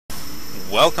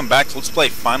welcome back to Let's Play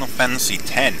Final Fantasy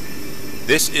X.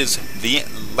 This is the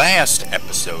last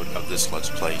episode of this Let's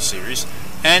Play series,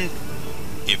 and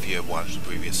if you have watched the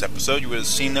previous episode, you would have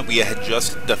seen that we had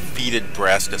just defeated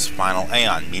Braska's final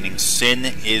Aeon, meaning Sin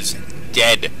is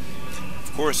dead.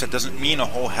 Of course, that doesn't mean a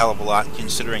whole hell of a lot,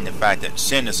 considering the fact that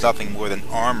Sin is nothing more than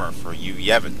armor for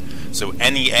Yu-Yeven, so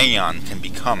any Aeon can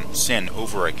become Sin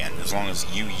over again, as long as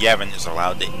Yu-Yeven is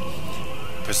allowed to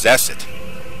possess it.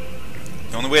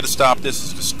 The only way to stop this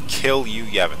is just kill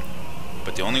Yu-Yeven.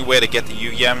 But the only way to get the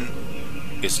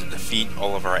Yu-Yeven is to defeat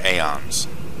all of our Aeons.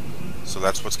 So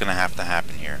that's what's going to have to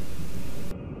happen here.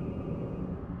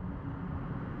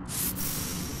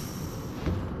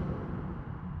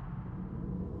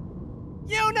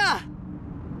 Yuna!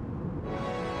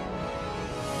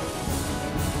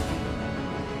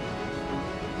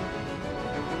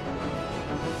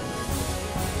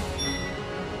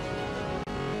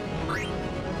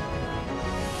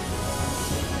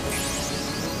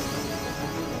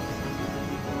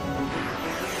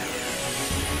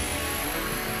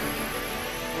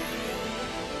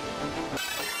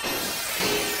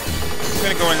 We're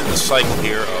going to go into the cycle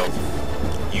here of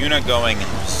Yuna going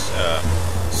and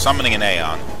summoning an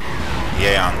Aeon, the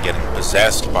Aeon getting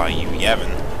possessed by Yu-Yeven,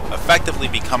 effectively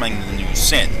becoming the new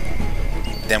Sin.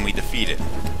 Then we defeat it.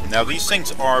 Now these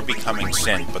things are becoming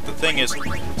Sin, but the thing is,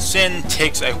 Sin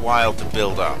takes a while to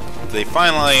build up. The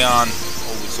final Aeon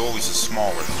was always a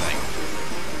smaller thing.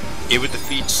 It would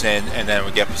defeat Sin, and then it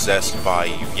would get possessed by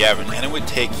Yu-Yeven, and it would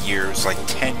take years, like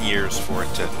 10 years, for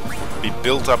it to be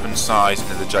built up in size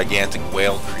into the gigantic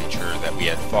whale creature that we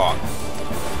had fought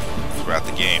throughout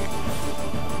the game.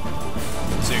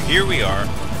 So here we are,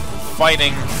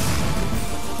 fighting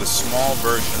the small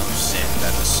version of Sin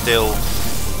that is still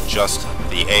just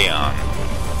the Aeon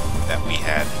that we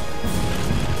had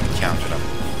encountered up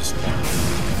to this point.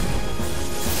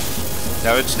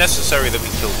 Now it's necessary that we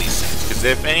kill these things, because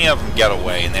if any of them get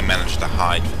away and they manage to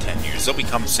hide for 10 years, they'll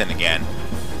become Sin again,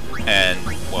 and,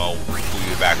 well, we'll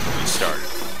be back where we started.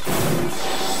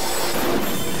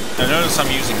 Now notice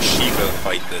I'm using Shiva to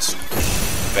fight this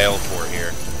Balefore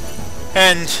here,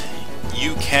 and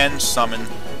you can summon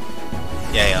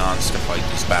Aeons to fight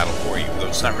this battle for you, though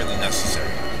it's not really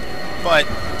necessary. But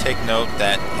take note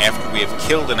that after we have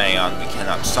killed an Aeon, we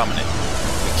cannot summon it.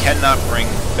 We cannot bring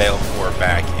Balefore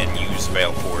back and use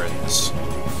Balefore in this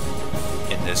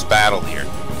battle here,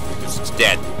 because it's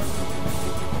dead.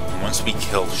 Once we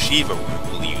kill Shiva, we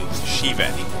will use Shiva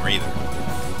anymore either.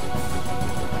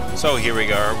 So here we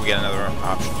go, we get another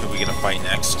option. Who are we going to fight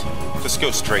next? Just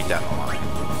go straight down the line.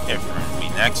 If we're going to be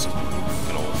next,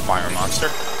 good old fire monster.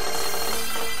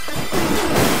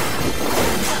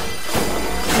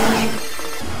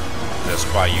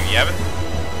 Just by Yu-Yeven.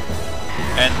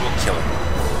 And we'll kill him.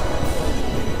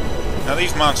 Now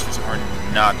these monsters are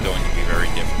not going to be very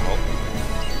difficult,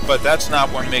 but that's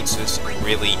not what makes this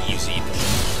really easy.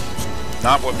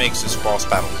 Not what makes this boss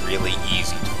battle really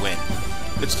easy to win.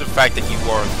 It's the fact that you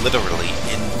are literally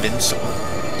invincible.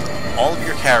 All of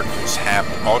your characters have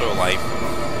auto-life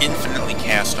infinitely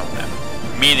cast on them,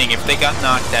 meaning if they got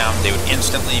knocked down, they would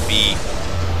instantly be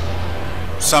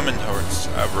summoned or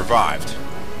revived.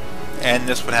 And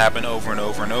this would happen over and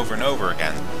over and over and over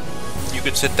again. You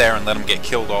could sit there and let them get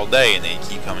killed all day and they'd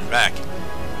keep coming back.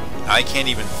 I can't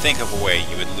even think of a way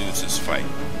you would lose this fight.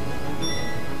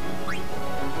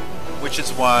 Which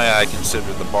is why I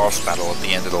consider the boss battle at the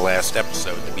end of the last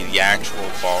episode to be the actual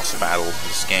boss battle of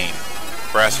this game.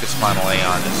 Braska's final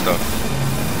Aeon is the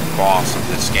boss of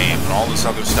this game, and all this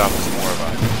other stuff is more of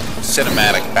a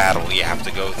cinematic battle you have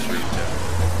to go through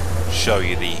to show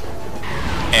you the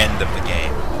end of the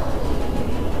game.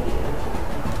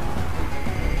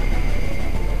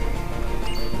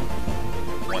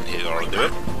 One hit ought to do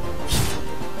it.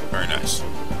 Very nice.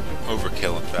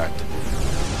 Overkill, in fact.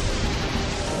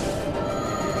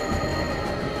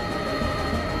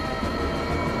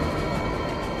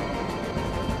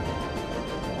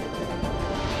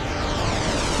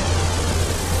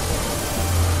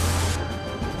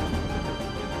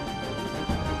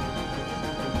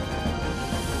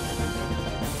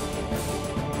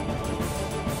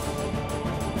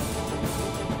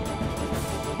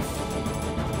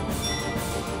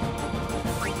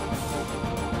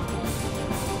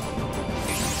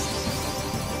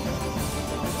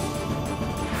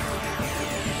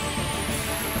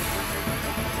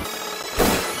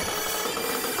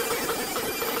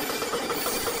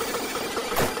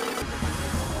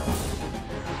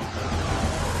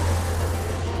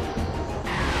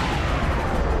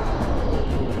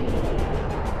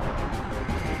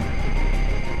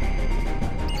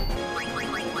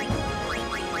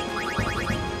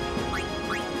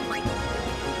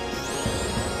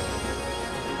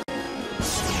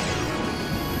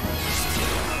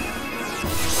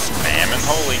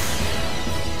 Holy.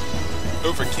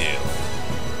 Overkill.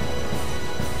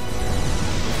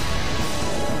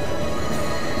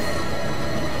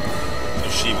 So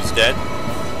she was dead?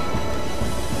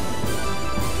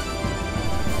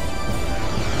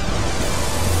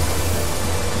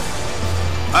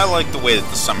 I like the way that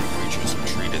the summon creatures are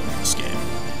treated in this game.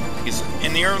 Because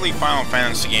in the early Final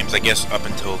Fantasy games, I guess up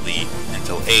until 8,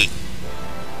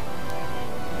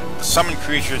 the summon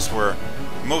creatures were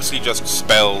mostly just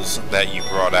spells that you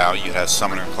brought out. You had a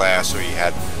summoner class, or you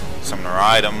had summoner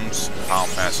items. In Final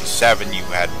Fantasy VII, you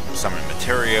had summoner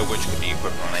materia, which could be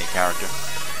equipped on a character.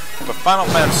 But Final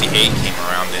Fantasy VIII came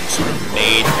around and sort of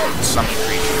made the summon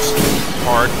creatures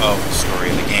part of the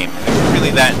story of the game. They weren't really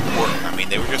that important. I mean,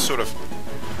 they were just sort of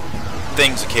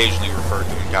things occasionally referred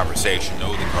to in conversation.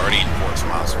 Oh, the Guardian Force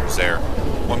monster was there.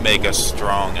 What made us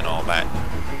strong and all that.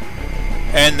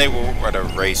 And they were what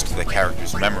erased the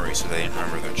characters' memories so they didn't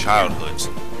remember their childhoods.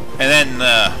 And then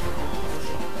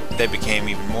they became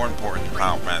even more important in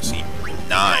Final Fantasy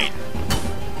IX,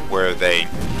 where they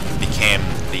became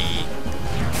the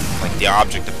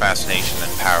object of fascination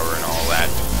and power and all that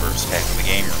for the first half of the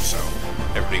game or so.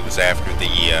 Everybody was after the,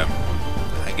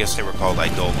 I guess they were called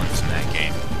Eidolons in that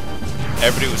game.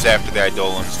 Everybody was after the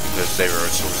Eidolons because they were a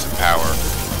source of power,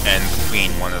 and the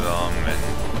Queen wanted them, and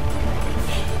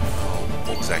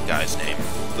what was that guy's name?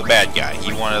 The bad guy.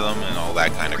 He wanted them, and all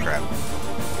that kind of crap.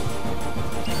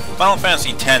 Final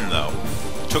Fantasy X, though,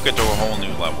 took it to a whole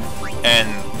new level, and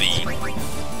the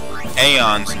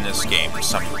Aeons in this game, the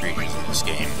summon creatures in this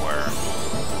game, were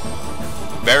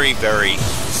very, very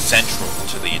central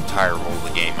to the entire role of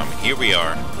the game. I mean, here we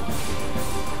are.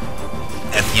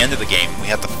 At the end of the game, we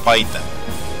have to fight them.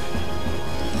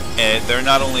 And they're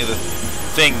not only the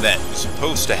thing that was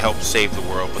supposed to help save the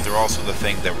world, but they're also the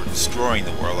thing that were destroying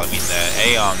the world. I mean, the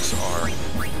Aeons are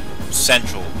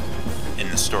central in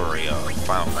the story of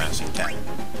Final Fantasy X.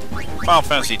 Final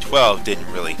Fantasy XII didn't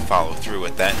really follow through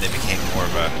with that, and it became more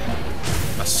of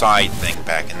a side thing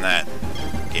back in that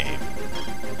game.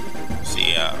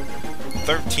 See,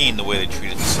 13, the way they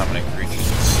treated the summoning creatures,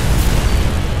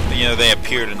 you know, they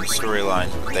appeared in the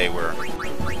storylines, but they weren't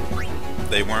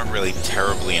really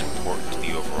terribly important to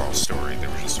the overall story. They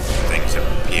were just things that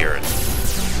would appear and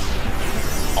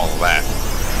all of that.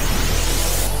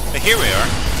 But here we are,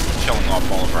 killing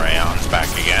off all of our Aeons back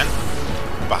again.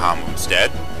 Bahamut's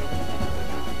dead.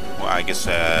 Well, I guess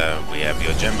we have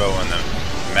Yojimbo and the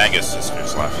Magus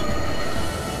sisters left.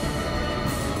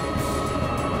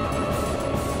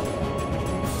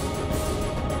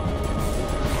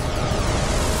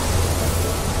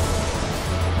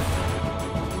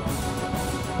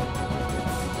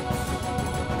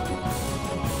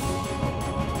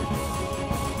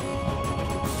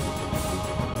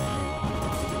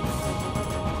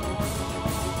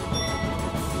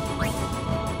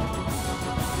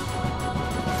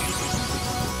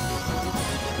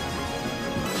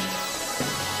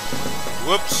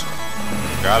 Whoops.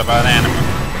 Forgot about Anima.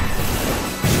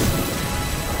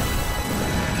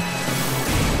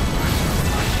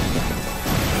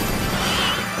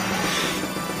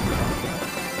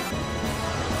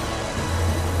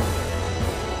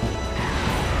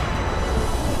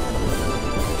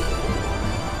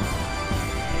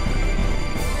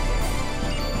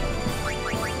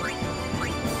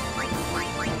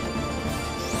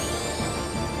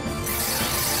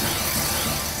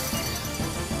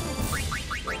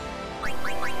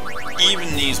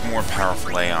 Even these more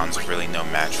powerful Aeons are really no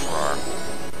match for our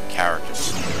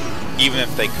characters. Even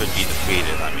if they could be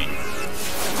defeated, I mean,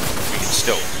 we can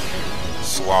still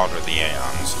slaughter the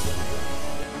Aeons.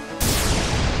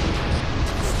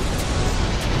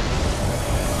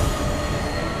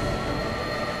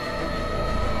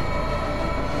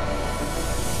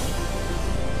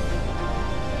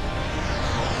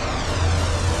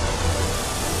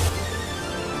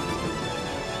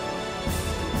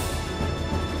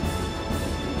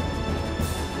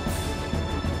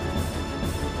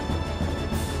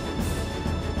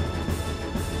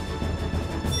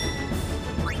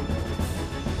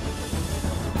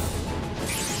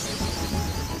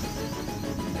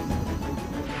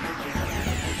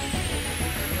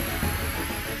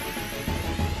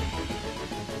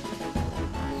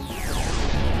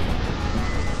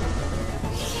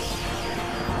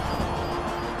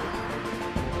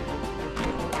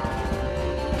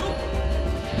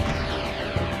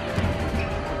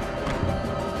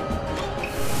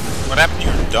 What happened to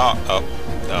your dog? Oh,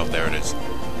 there it is.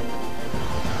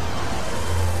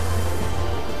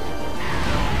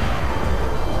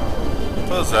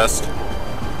 Possessed.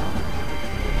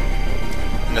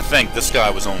 And to think, this guy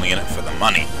was only in it for the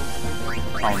money.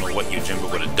 I don't know what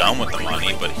Yojimbo would have done with the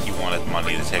money, but he wanted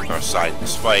money to take our side in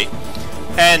this fight.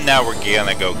 And now we're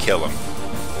gonna go kill him.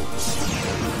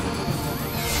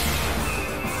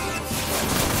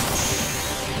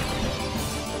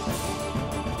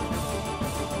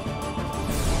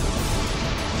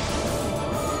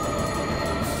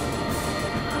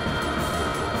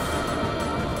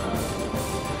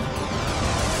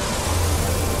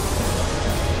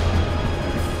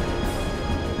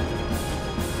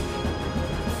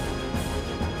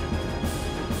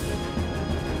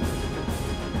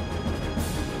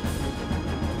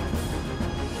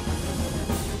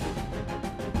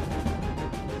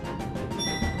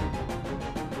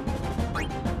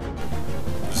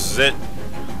 This is it.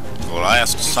 The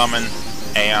last summon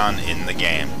Aeon in the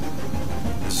game.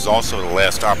 This is also the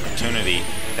last opportunity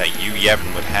that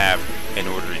Yu-Yeven would have in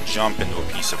order to jump into a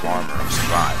piece of armor and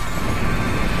survive.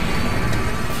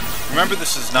 Remember,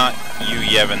 this is not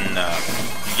Yu-Yeven's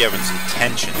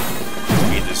intention to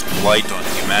be this blight on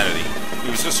humanity.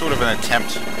 It was just sort of an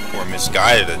attempt, or a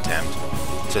misguided attempt,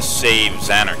 to save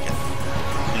Xanarkand.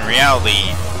 In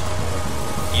reality,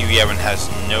 Yu-Yeven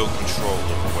has no control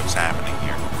over what's happening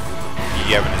here.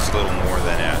 Yu-Yeven is little more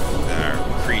than a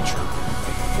creature, a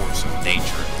force of nature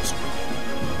at this point.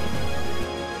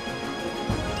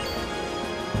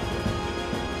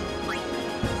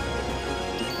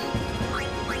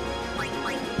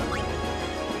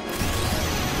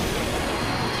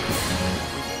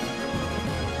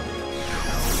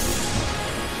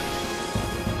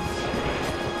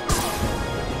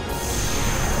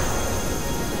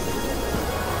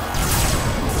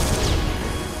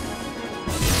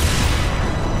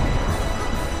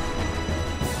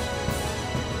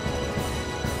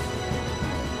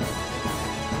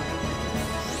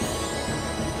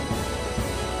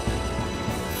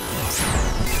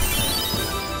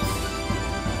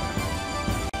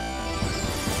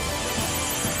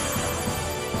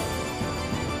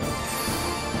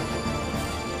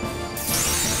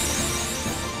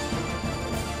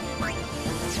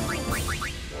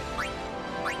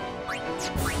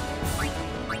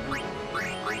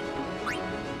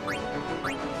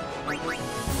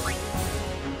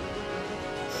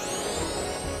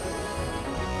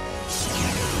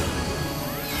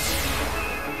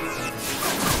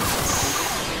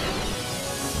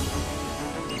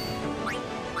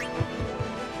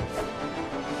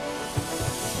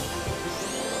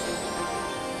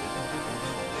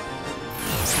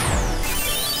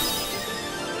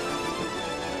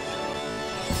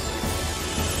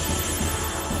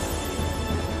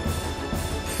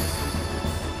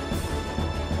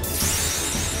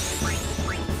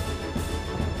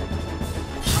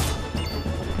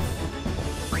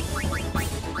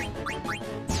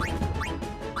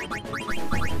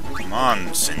 Come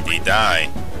on, Cindy, die.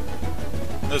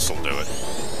 This'll do it.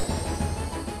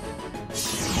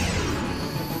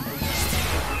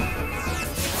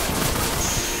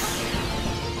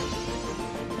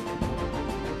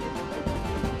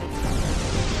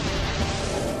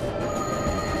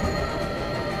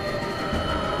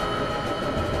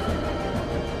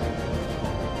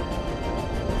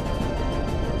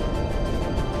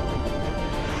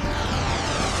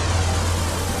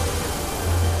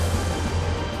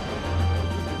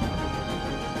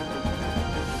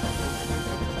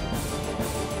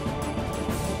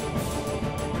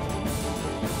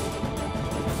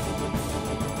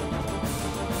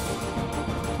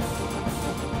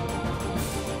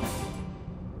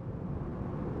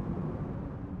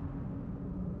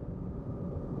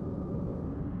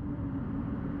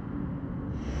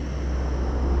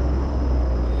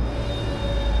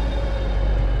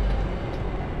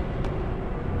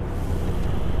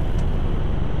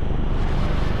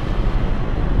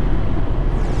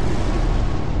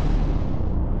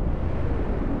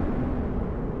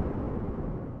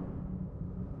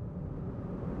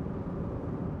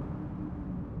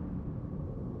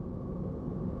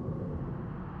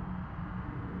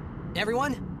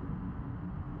 Everyone?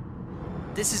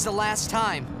 This is the last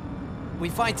time we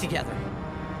fight together.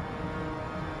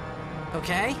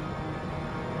 Okay?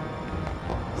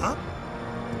 Huh?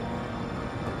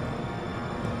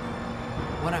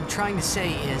 What I'm trying to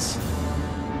say is,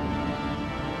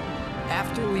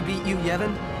 after we beat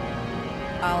Yu-Yeven,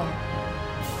 I'll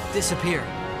disappear.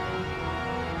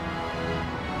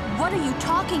 What are you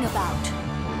talking about?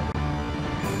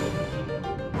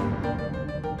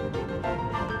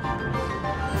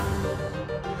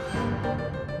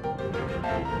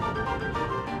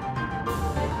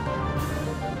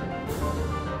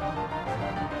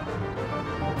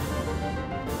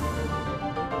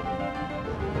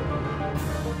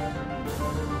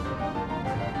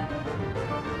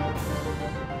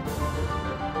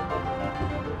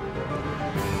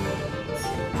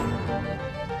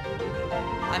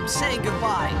 I'm saying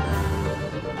goodbye.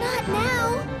 Not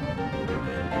now.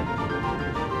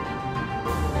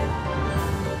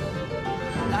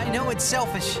 I know it's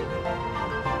selfish,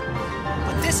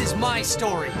 but this is my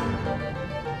story.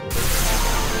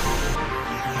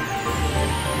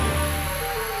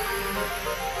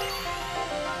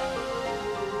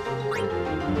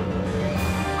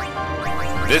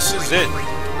 This is it.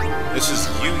 This is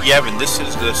Yu-Yeven. This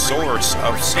is the source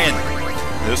of sin.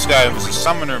 This guy was a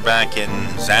summoner back in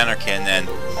Zanarkand, and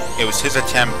it was his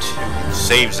attempt to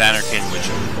save Zanarkand which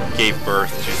gave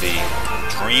birth to the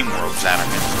dream world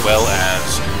Zanarkand, as well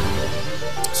as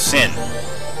sin.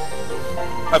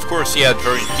 Of course, he had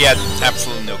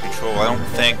absolutely no control. I don't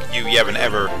think Yu-Yeven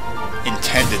ever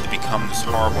intended to become this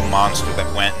horrible monster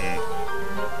that went and,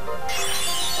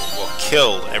 well,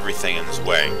 killed everything in his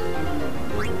way.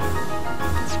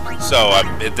 So,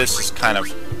 this is kind of...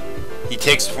 he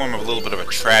takes the form of a little bit of a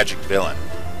tragic villain.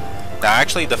 Now,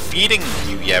 actually, defeating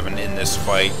Yu-Yeven in this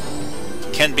fight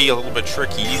can be a little bit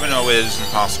tricky, even though it is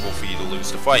impossible for you to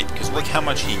lose the fight, because look how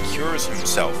much he cures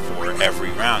himself for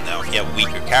every round. Now, if you have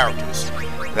weaker characters,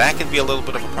 that can be a little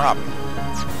bit of a problem.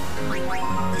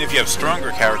 If you have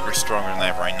stronger characters, stronger than I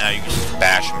have right now, you can just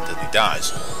bash him until he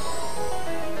dies.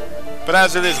 But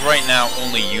as it is right now,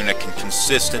 only Yuna can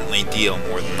consistently deal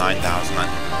more than 9,999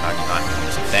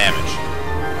 points of damage.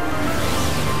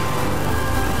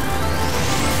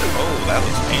 Oh, that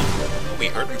was painful. He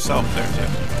hurt himself there, too.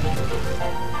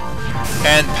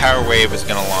 And Power Wave is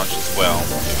going to launch as well,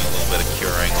 doing a little bit of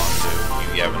curing onto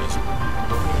Yu-Yeven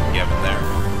there.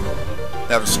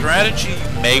 Now, the strategy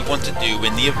you may want to do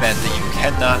in the event that you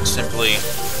cannot simply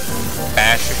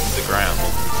bash it to the ground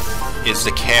is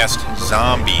to cast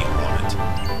Zombie on it,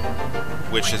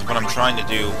 which is what I'm trying to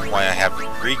do while I have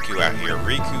Riku out here.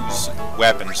 Riku's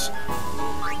weapons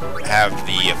have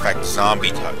the effect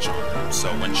Zombie Touch on them, so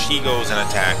when she goes and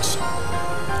attacks,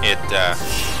 it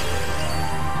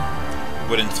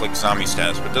would inflict zombie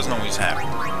status, but it doesn't always happen.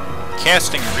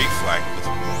 Casting Reflect,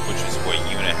 which is what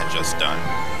Yuna had just done,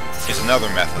 is another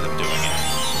method of doing it.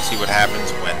 See what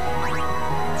happens when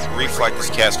Reflect is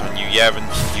cast on Yu-Yeven.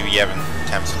 Yu-Yeven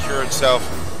attempts to cure itself.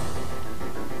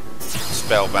 The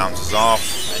spell bounces off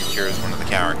and cures one of the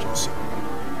characters.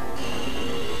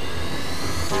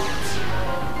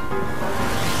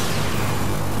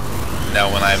 Now,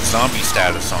 when I have zombie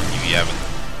status on Yu-Yeven,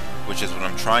 which is what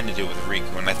I'm trying to do with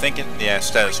Riku, and I think the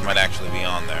status might actually be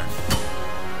on there.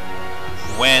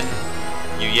 When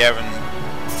Yu-Yeven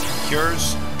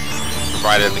cures,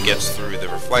 provided it gets through the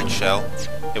Reflect Shell,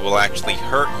 it will actually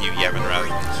hurt Yu-Yeven rather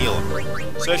than heal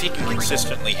him. So if you can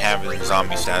consistently have it in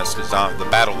zombie status, the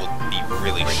battle will be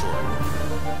really short.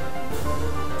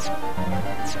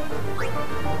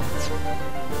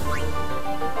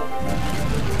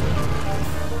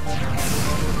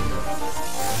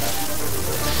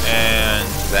 And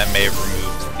that may have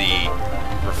removed the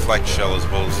Reflect Shell as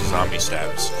well as the zombie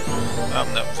status. Oh,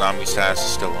 no, zombie status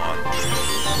is still on.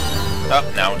 Oh,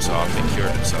 now it's off. It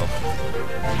cured itself.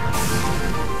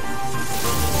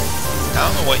 I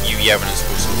don't know what Yu-Yeven is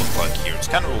supposed to look like here. It's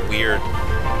kind of a weird...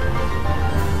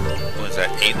 what is that?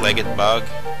 8-legged bug?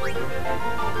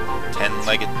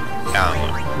 10-legged... I don't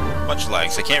know. Bunch of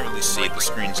legs. I can't really see it. The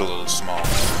screen's a little small.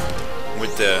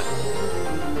 With the...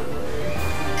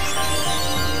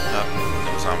 oh,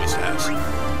 no zombie status.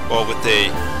 Well, with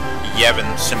the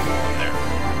Yeven symbol on there.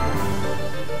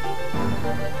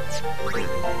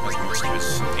 That's most of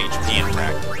his HP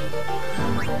intact.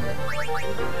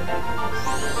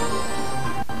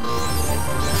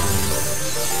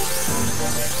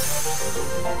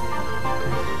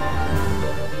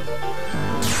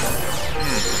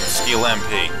 Steal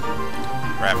MP.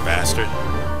 Rat bastard.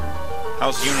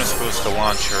 How's Yuna supposed to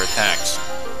launch her attacks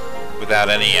without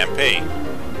any MP?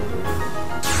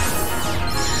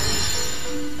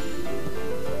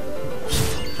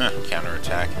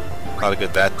 Counterattack. A lot of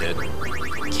good that did.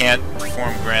 Can't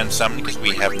perform Grand Summon because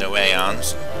we have no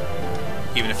Aeons.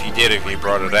 Even if you did, if you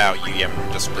brought it out, you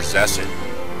would just possess it.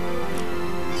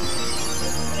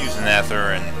 Use an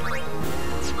Ether and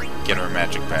get her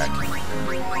magic back.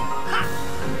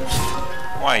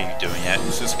 Why are you doing that?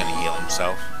 He's just gonna heal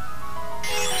himself.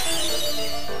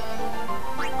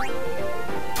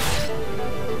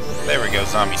 There we go,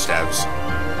 zombie stabs.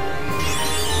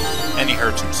 And he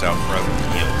hurts himself rather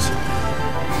than heals.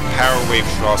 Power Wave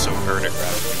should also hurt it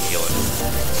rather than heal it.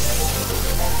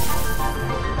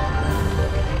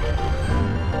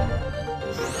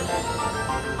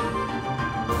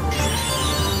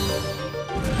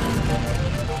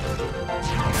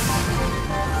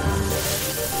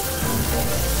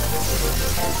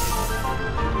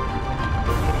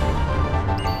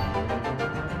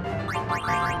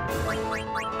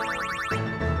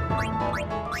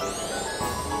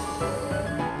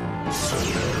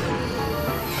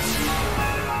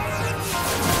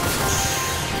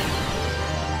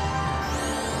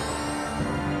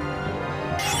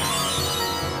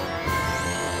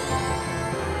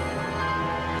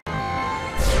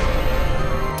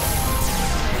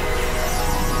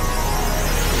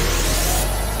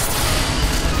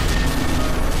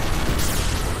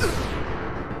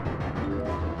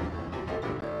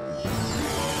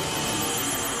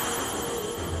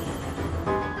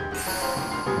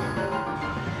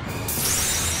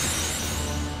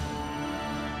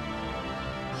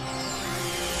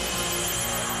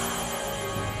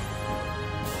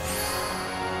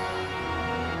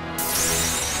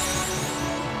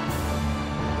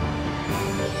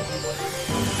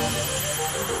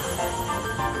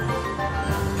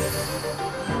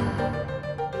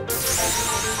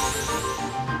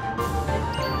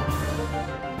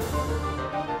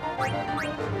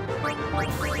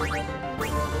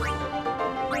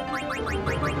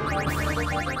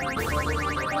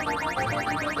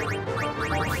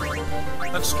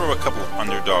 Let's throw a couple of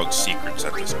underdog secrets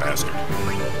at this bastard.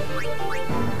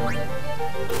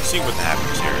 See what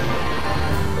happens here.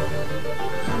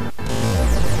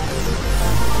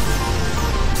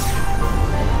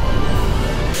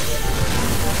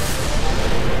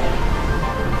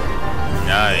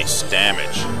 Nice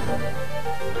damage.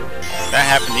 That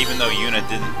happened even though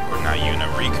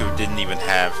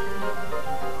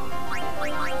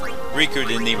Riku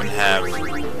didn't even have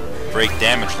break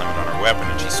damage limit on her weapon,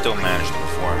 and she still managed to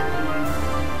perform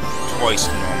twice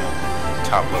the normal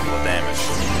top level of damage.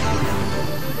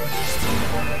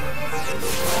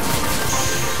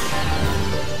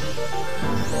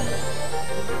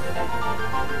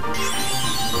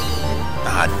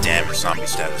 Ah, damn it, zombie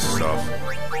status stuff.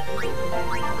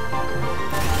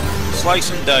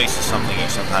 Slice and dice is something you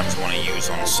sometimes want to use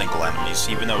on single enemies,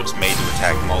 even though it's made to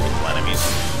attack multiple enemies,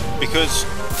 because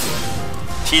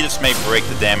Tidus may break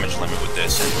the damage limit with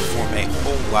this and perform a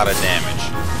whole lot of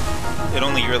damage. It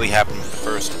only really happened with the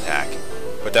first attack,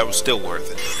 but that was still worth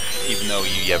it, even though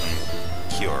Yu-Yeven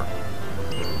cure.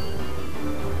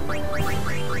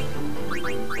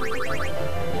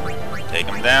 Take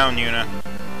him down, Yuna.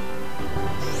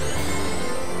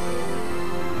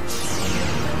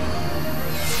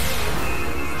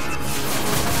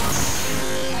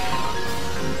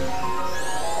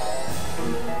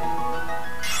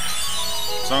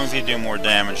 As long as he do more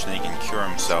damage than he can cure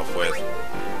himself with.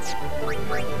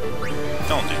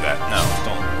 Don't do that. No,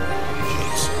 don't.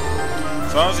 Jeez.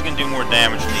 As long as he can do more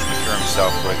damage than he can cure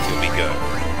himself with, he'll be good.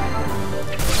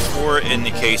 Or in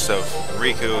the case of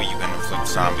Riku, you can inflict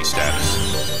zombie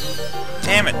status.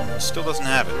 Damn it! Still doesn't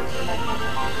have it.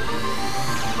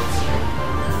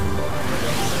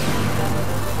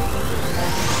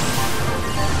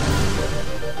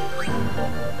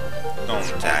 Don't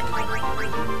attack.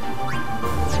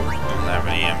 Don't have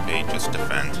any MP, just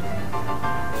defend.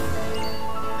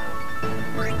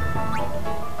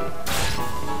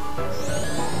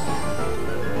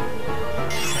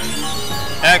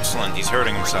 Excellent, he's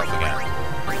hurting himself again.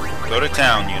 Go to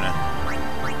town, Yuna.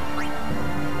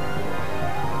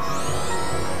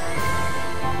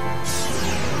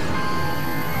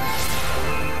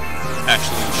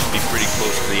 Actually, we should be pretty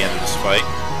close to the end of this fight.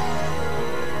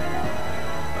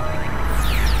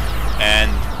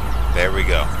 And there we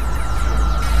go.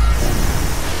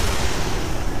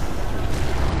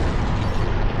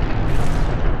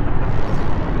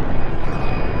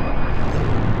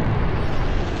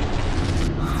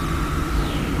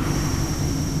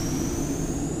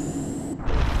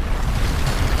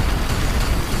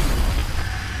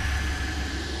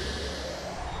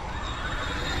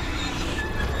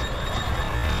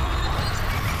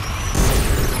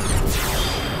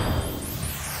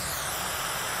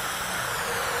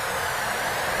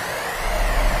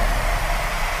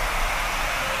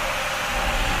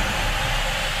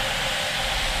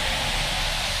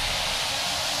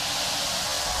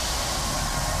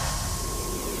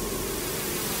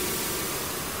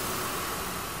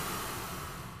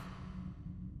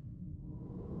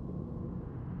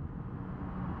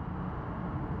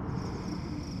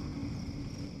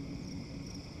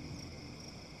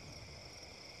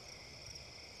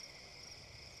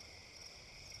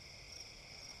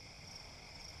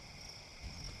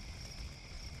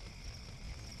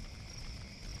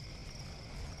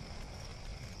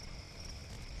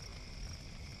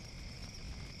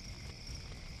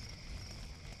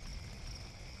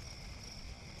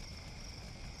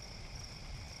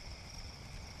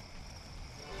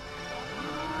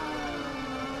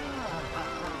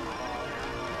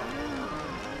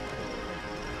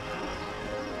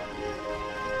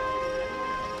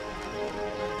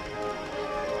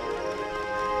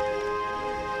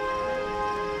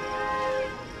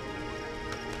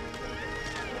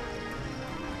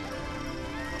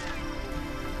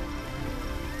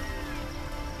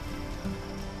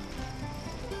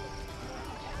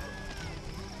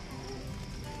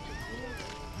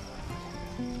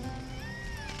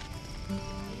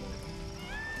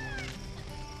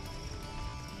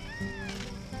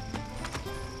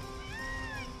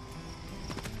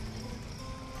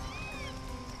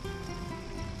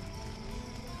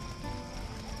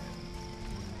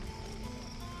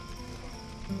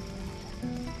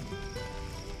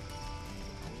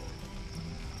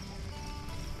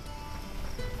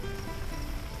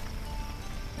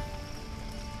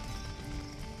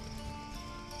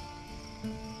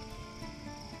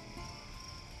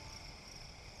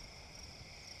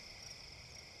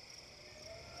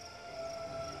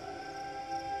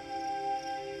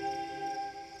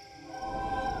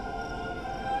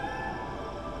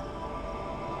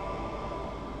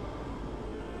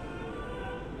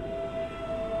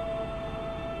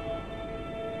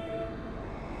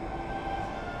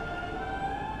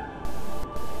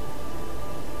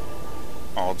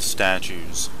 all the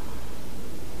statues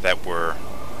that were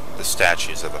the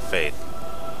statues of the faith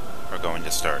are going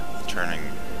to start turning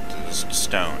to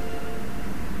stone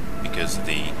because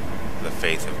the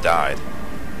faith have died,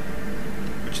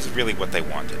 which is really what they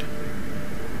wanted.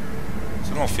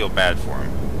 So don't feel bad for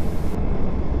him.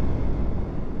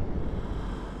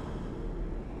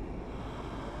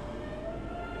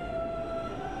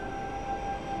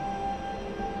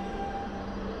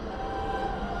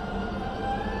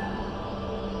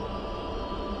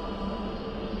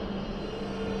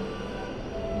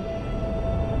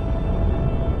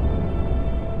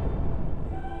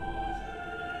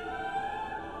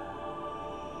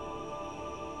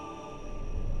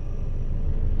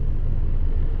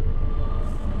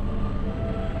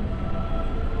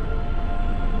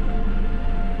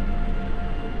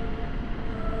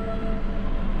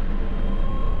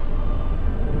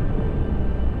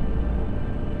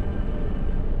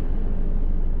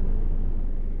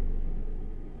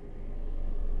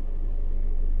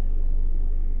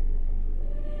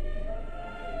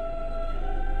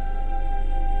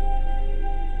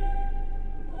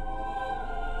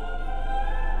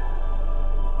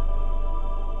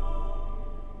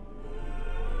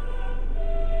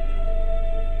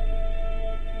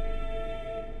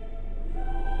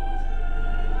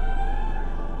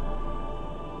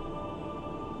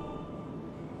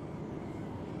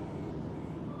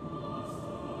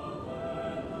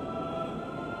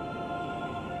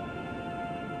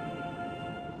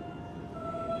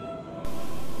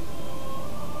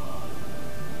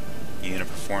 Unit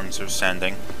performs their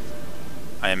sending.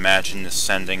 I imagine this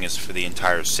sending is for the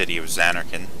entire city of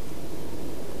Zanarkand.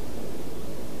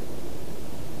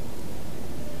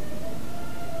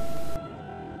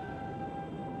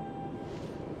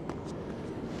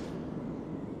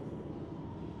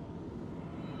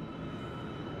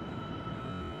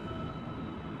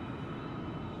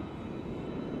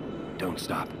 Don't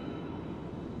stop.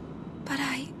 But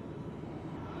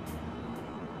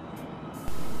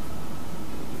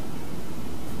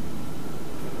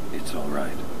It's all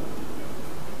right.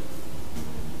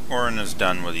 Orin has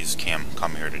done what he's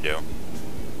come here to do.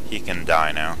 He can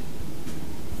die now.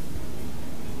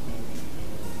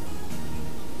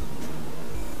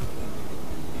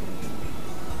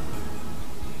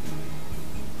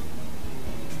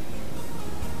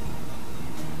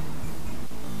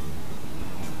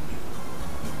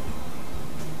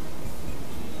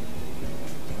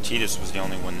 Tidus was the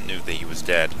only one that knew that he was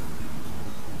dead.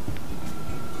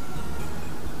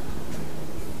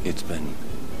 It's been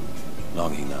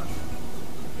long enough.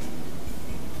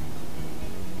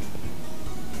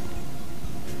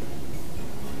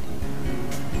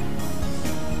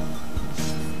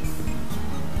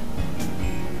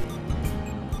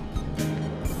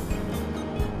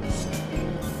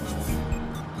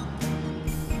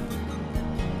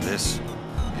 This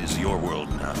is your world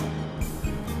now.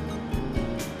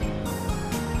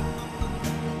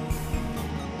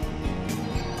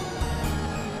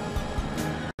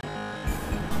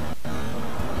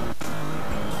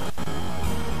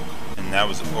 And that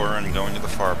was Orin going to the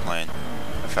far plane,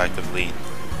 effectively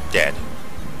dead.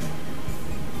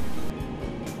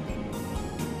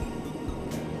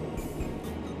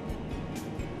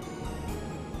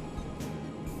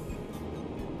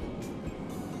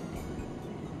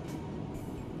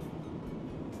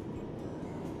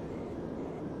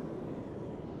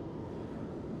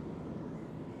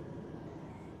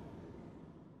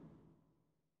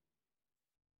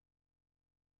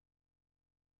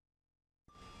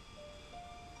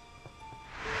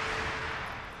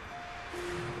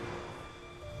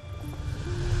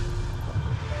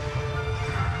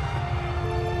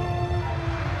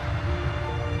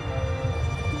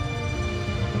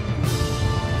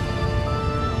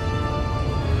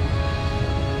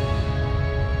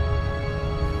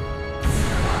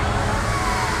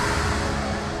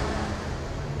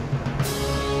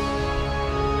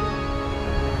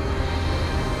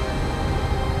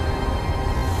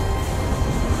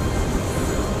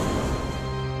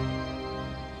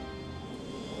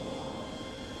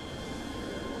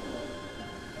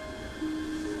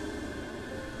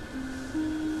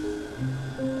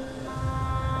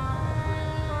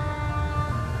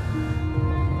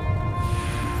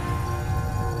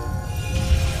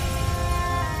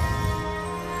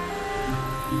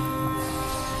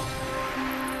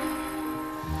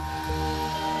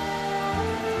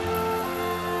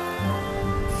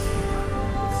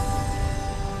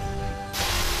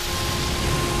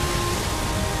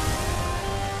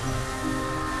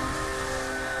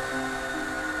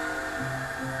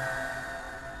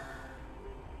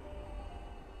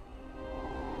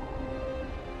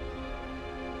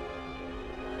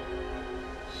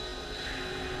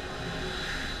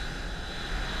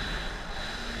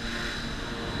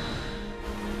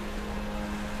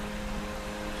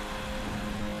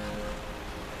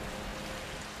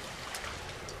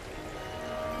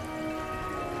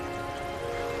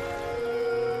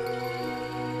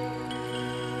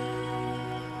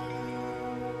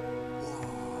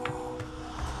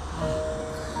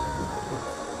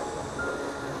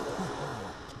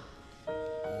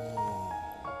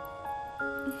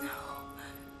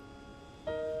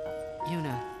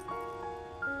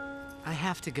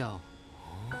 have to go.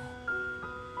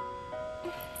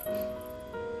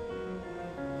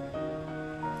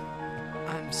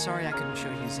 I'm sorry I couldn't show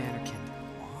you Xanarkand.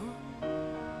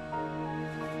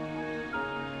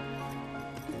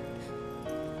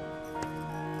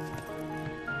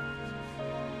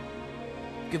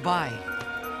 Goodbye.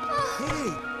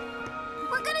 Hey!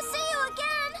 We're gonna see you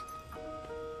again!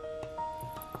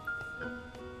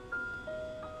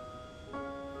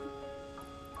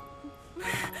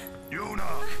 Yuna!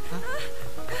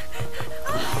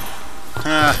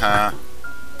 Haha.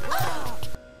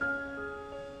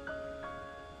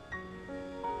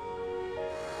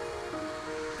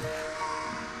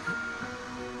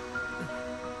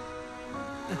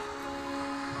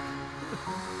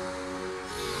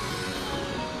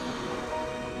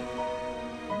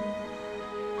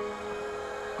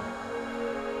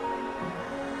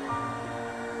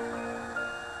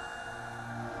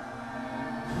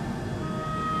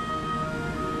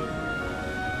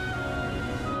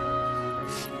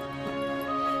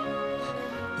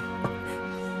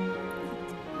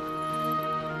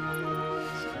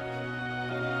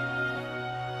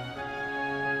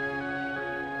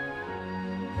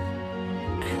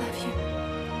 I love you.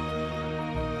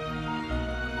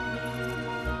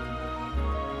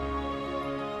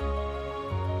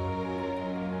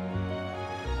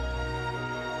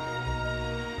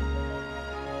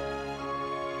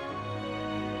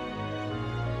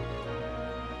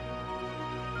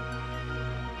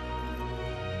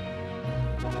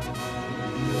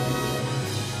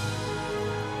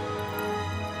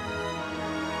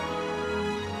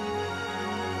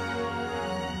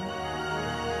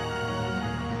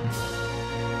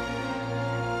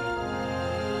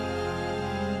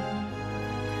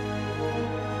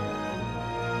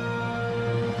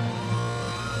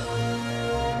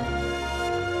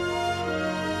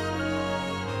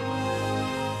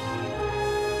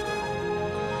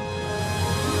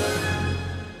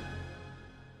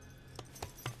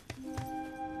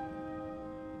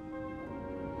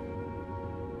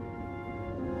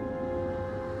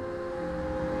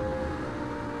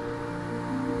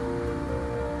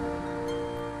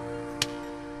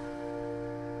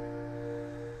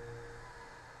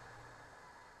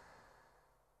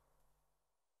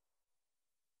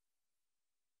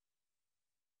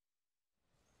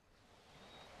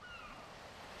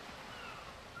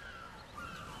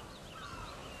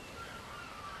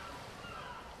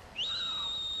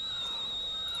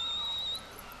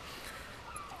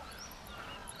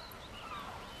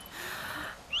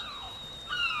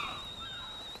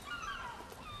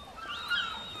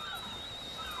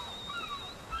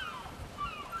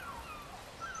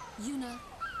 Yuna,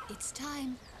 it's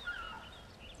time.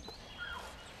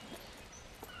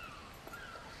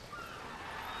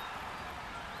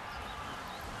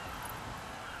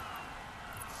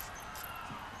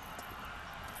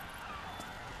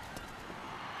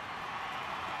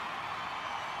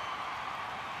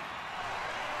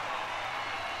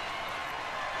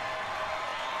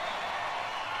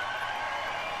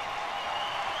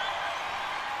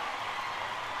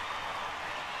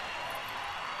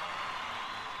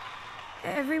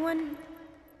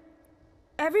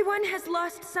 Everyone has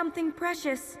lost something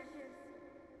precious.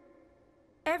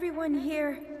 Everyone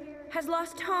here has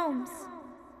lost homes,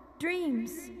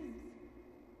 dreams,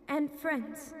 and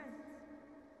friends.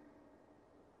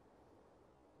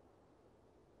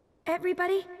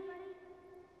 Everybody?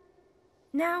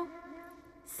 Now,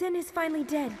 Sin is finally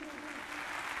dead.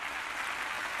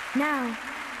 Now,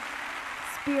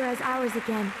 Spira is ours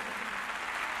again.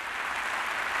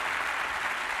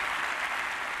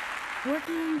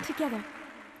 Working together.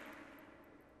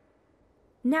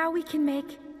 Now we can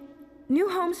make new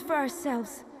homes for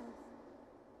ourselves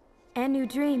and new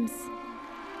dreams.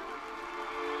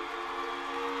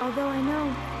 Although I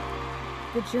know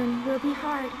the journey will be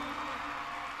hard,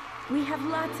 we have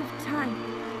lots of time.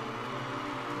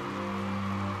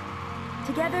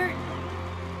 Together,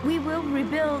 we will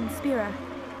rebuild Spira.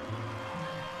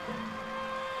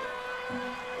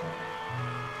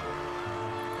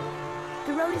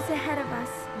 The road is ahead of us,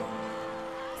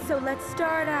 so let's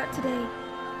start out today.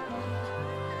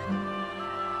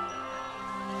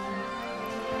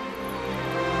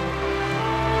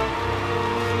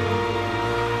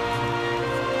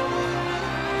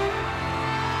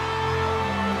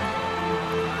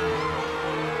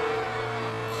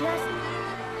 Just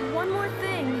one more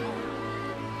thing.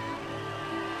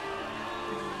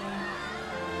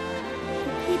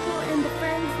 The people and the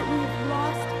friends that we have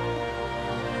lost.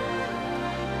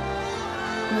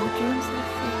 No dreams have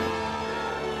faded.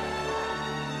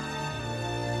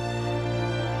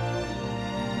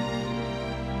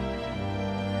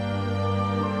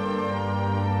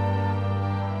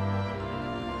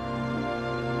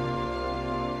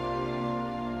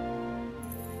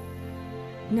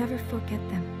 Never forget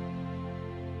them.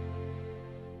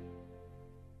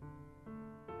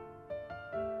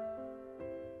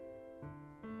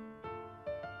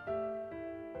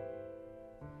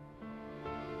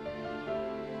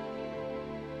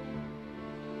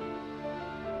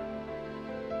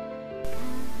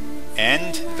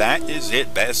 And that is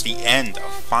it. That is the end of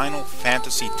Final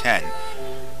Fantasy X.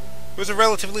 It was a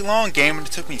relatively long game, and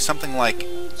it took me something like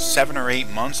 7 or 8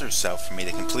 months or so for me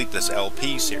to complete this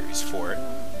LP series for it.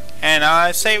 And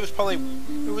I'd say it was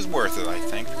worth it, I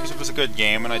think, because it was a good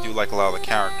game, and I do like a lot of the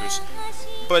characters.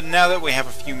 But now that we have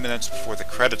a few minutes before the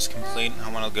credits complete,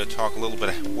 I want to go talk a little bit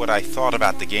of what I thought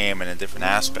about the game and the different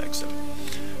aspects of it.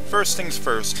 First things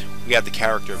first, we have the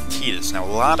character of Tidus. Now, a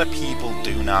lot of people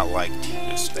do not like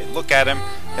Tidus. They look at him,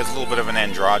 has a little bit of an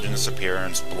androgynous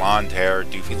appearance, blonde hair,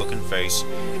 doofy looking face,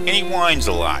 and he whines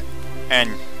a lot.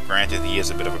 And granted, he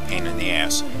is a bit of a pain in the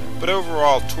ass. But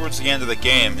overall, towards the end of the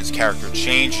game, his character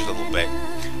changed a little bit,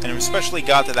 and it especially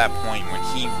got to that point when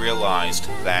he realized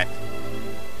that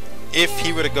if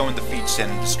he were to go and defeat Sin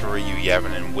and destroy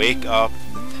Yu-Yeven and wake up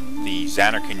the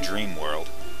Xanarkin dream world,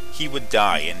 he would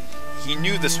die, and he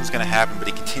knew this was going to happen, but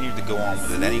he continued to go on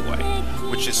with it anyway,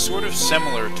 which is sort of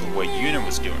similar to what Yuna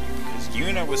was doing, because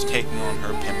Yuna was taking on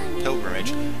her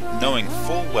pilgrimage, knowing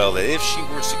full well that if she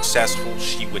were successful,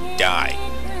 she would die.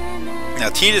 Now,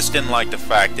 Tidus didn't like the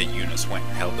fact that Yuna went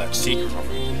and held that secret from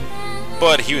him,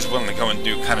 but he was willing to go and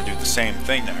do the same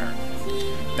thing to her.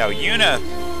 Now, Yuna,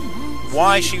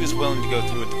 why she was willing to go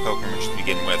through with the pilgrimage to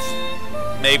begin with,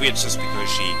 maybe it's just because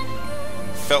she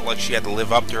felt like she had to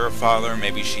live up to her father,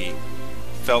 maybe she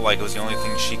felt like it was the only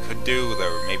thing she could do,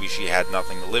 or maybe she had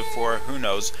nothing to live for, who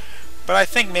knows. But I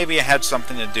think maybe it had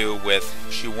something to do with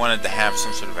she wanted to have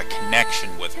some sort of a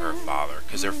connection with her father,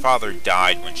 because her father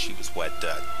died when she was, what,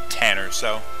 10 or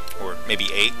so? Or maybe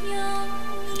 8?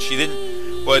 She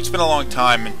didn't... Well, it's been a long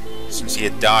time since he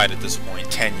had died at this point,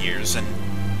 10 years, and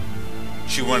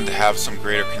she wanted to have some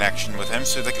greater connection with him,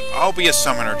 so like, I'll be a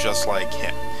summoner just like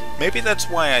him. Maybe that's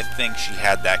why I think she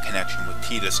had that connection with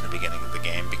Tidus in the beginning of the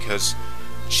game, because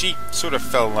she sort of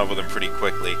fell in love with him pretty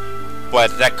quickly,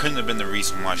 but that couldn't have been the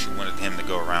reason why she wanted him to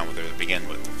go around with her to begin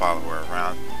with, to follow her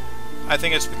around. I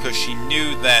think it's because she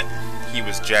knew that he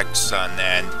was Jecht's son,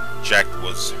 and Jecht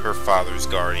was her father's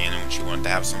guardian, and she wanted to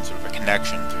have some sort of a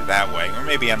connection through that way. Or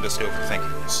maybe I'm just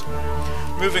overthinking this.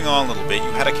 Moving on a little bit,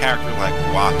 you had a character like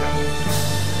Wakka.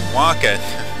 Wakka,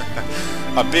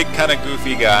 a big kind of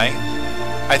goofy guy.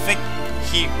 I think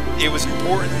it was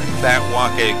important that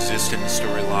Wakka existed in the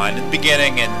storyline in the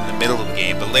beginning and in the middle of the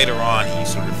game, but later on he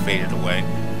sort of faded away.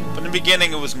 But in the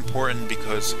beginning it was important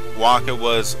because Wakka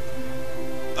was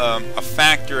a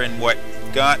factor in what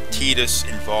got Tidus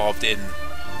involved in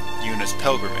Yuna's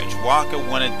pilgrimage. Wakka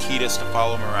wanted Tidus to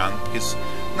follow him around because,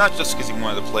 not just because he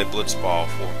wanted to play Blitzball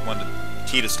wanted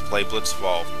Tidus to play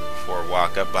Blitzball for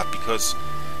Wakka, but because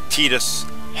Tidus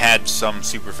had some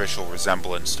superficial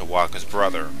resemblance to Wakka's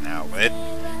brother. Now,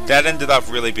 that ended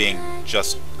up really being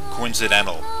just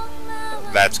coincidental.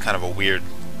 That's kind of a weird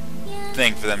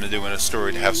thing for them to do in a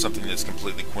story, to have something that's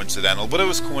completely coincidental. But it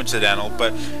was coincidental,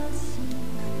 but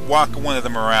Wakka wanted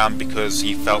them around because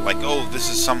he felt like, oh, this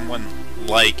is someone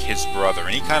like his brother.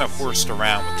 And he kind of horsed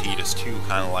around with Tidus too,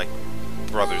 kind of like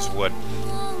brothers would.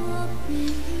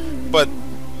 But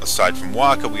aside from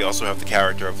Wakka, we also have the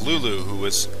character of Lulu, who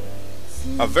was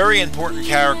a very important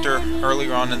character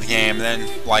earlier on in the game, and then,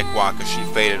 like Wakka, she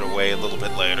faded away a little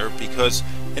bit later, because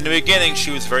in the beginning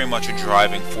she was very much a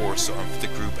driving force of the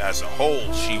group as a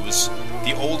whole. She was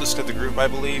the oldest of the group, I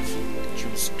believe. She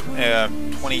was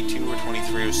 22 or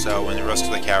 23 or so, and the rest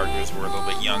of the characters were a little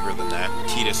bit younger than that.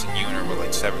 Tidus and Yuna were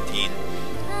like 17.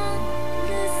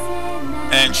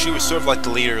 And she was sort of like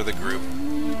the leader of the group.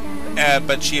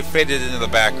 But she faded into the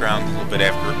background a little bit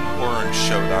after Orange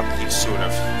showed up. He sort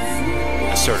of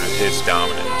asserted his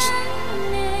dominance.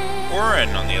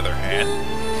 Orin, on the other hand,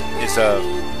 is a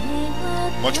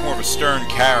much more of a stern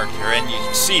character, and you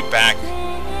can see back,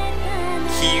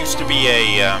 he used to be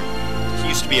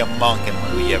a monk in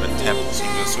one of the Yu-Yeven temples. He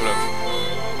was sort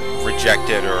of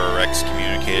rejected or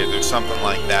excommunicated or something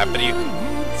like that.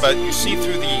 But you see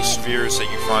through the spheres that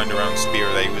you find around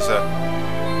Spear that he was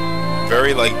a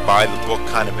very, like, by-the-book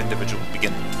kind of individual to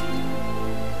begin with.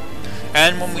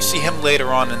 And when we see him later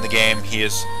on in the game, he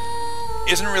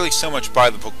isn't really so much by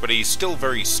the book, but he's still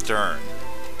very stern.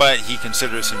 But he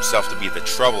considers himself to be the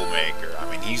troublemaker.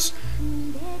 I mean, he's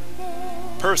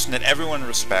a person that everyone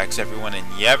respects, everyone in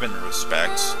Yevon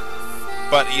respects,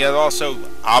 but he had also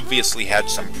obviously had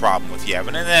some problem with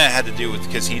Yevon, and that had to do with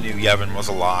because he knew Yevon was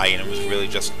a lie, and it was really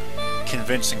just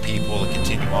convincing people to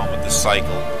continue on with the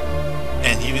cycle.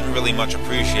 and he didn't really much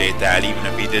appreciate that, even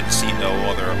if he did see no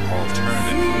other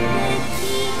alternative.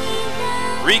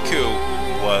 Riku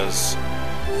was...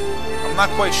 I'm not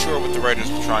quite sure what the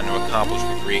writers were trying to accomplish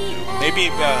with Riku.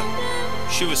 Maybe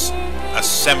she was a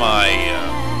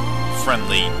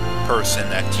semi-friendly person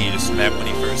that Tidus met when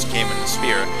he first came in the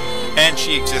sphere, and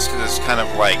she existed as kind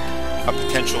of like a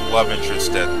potential love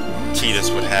interest that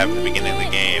Tidus would have in the beginning of the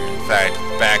game. In fact,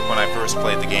 back when I first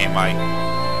played the game, I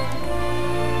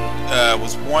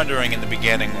was wondering in the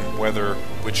beginning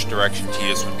which direction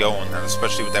Tidus would go in, and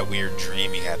especially with that weird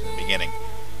dream he had in the beginning.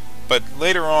 But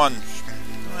later on,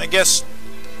 I guess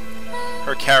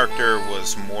her character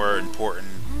was more important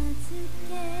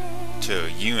to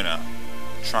Yuna,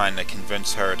 trying to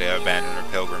convince her to abandon her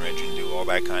pilgrimage and do all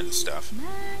that kind of stuff,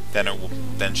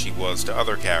 than she was to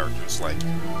other characters like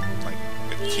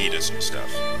with Tidus and stuff.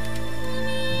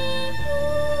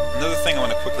 Another thing I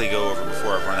want to quickly go over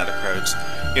before I run out of credits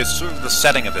is sort of the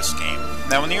setting of this game.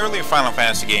 Now, in the earlier Final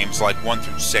Fantasy games, like 1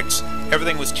 through 6,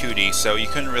 everything was 2D, so you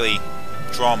couldn't really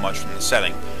draw much from the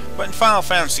setting. But in Final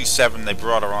Fantasy VII, they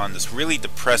brought on this really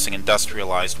depressing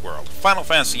industrialized world. Final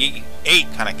Fantasy VIII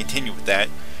kind of continued with that,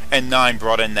 and 9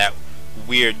 brought in that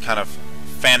weird kind of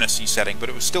fantasy setting, but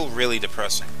it was still really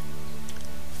depressing.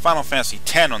 Final Fantasy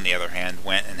X, on the other hand,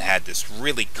 went and had this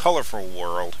really colorful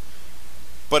world,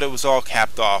 but it was all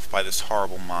capped off by this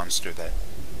horrible monster that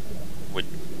would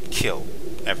kill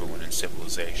everyone in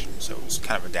civilization, so it was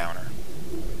kind of a downer.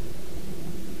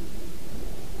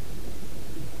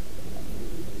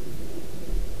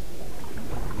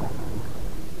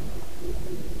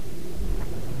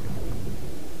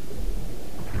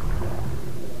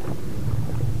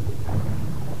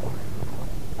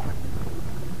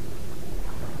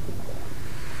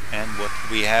 What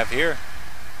we have here?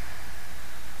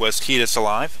 Was Tidus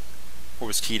alive? Or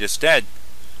was Tidus dead?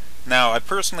 Now, I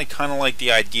personally kind of like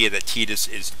the idea that Tidus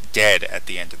is dead at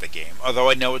the end of the game,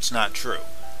 although I know it's not true.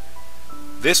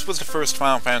 This was the first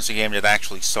Final Fantasy game that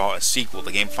actually saw a sequel.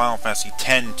 The game Final Fantasy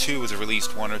X-2 was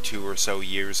released 1 or 2 or so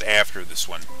years after this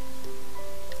one.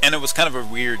 And it was kind of a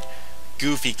weird,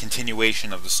 goofy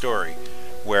continuation of the story,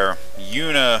 where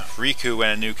Yuna, Riku,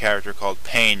 and a new character called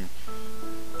Pain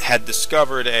had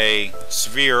discovered a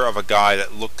sphere of a guy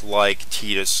that looked like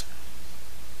Tidus,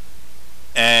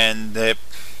 and they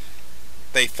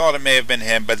thought it may have been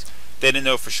him, but they didn't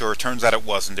know for sure. It turns out it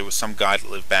wasn't. It was some guy that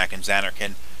lived back in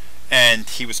Zanarkand, and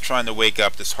he was trying to wake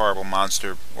up this horrible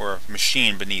monster, or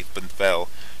machine, beneath Bethel.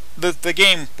 The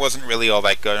game wasn't really all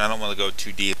that good, and I don't want to go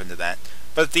too deep into that,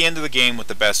 but at the end of the game, with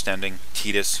the best ending,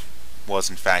 Tidus was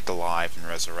in fact alive and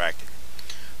resurrected.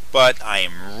 But I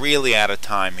am really out of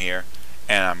time here,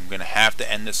 and I'm going to have to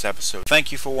end this episode.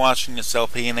 Thank you for watching this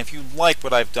LP, and if you like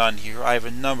what I've done here, I have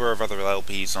a number of other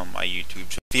LPs on my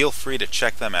YouTube, so feel free to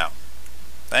check them out.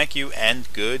 Thank you,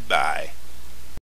 and goodbye.